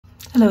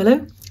Hello,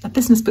 hello. A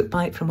business book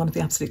bite from one of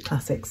the absolute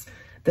classics,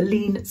 The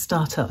Lean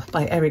Startup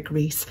by Eric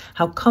Ries,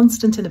 How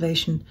Constant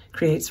Innovation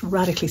Creates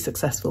Radically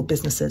Successful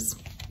Businesses.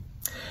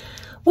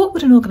 What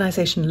would an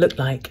organisation look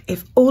like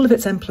if all of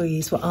its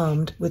employees were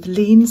armed with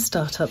lean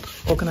startup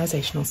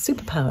organisational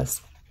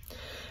superpowers?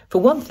 For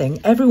one thing,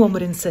 everyone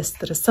would insist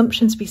that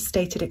assumptions be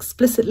stated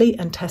explicitly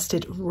and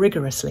tested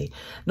rigorously,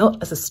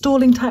 not as a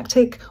stalling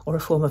tactic or a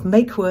form of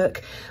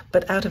make-work,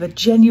 but out of a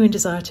genuine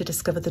desire to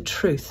discover the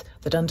truth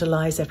that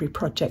underlies every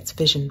project's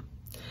vision.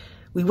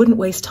 We wouldn't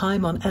waste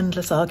time on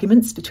endless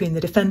arguments between the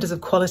defenders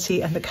of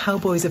quality and the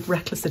cowboys of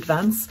reckless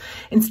advance.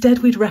 Instead,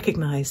 we'd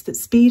recognise that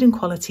speed and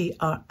quality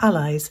are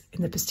allies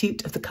in the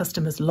pursuit of the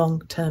customer's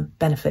long-term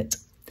benefit.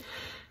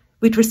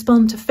 We'd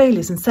respond to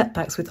failures and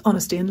setbacks with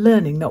honesty and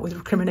learning, not with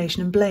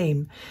recrimination and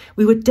blame.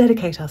 We would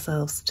dedicate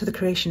ourselves to the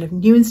creation of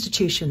new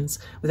institutions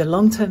with a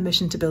long-term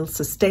mission to build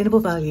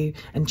sustainable value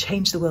and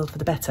change the world for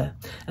the better.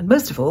 And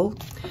most of all,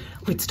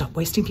 we'd stop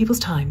wasting people's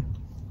time.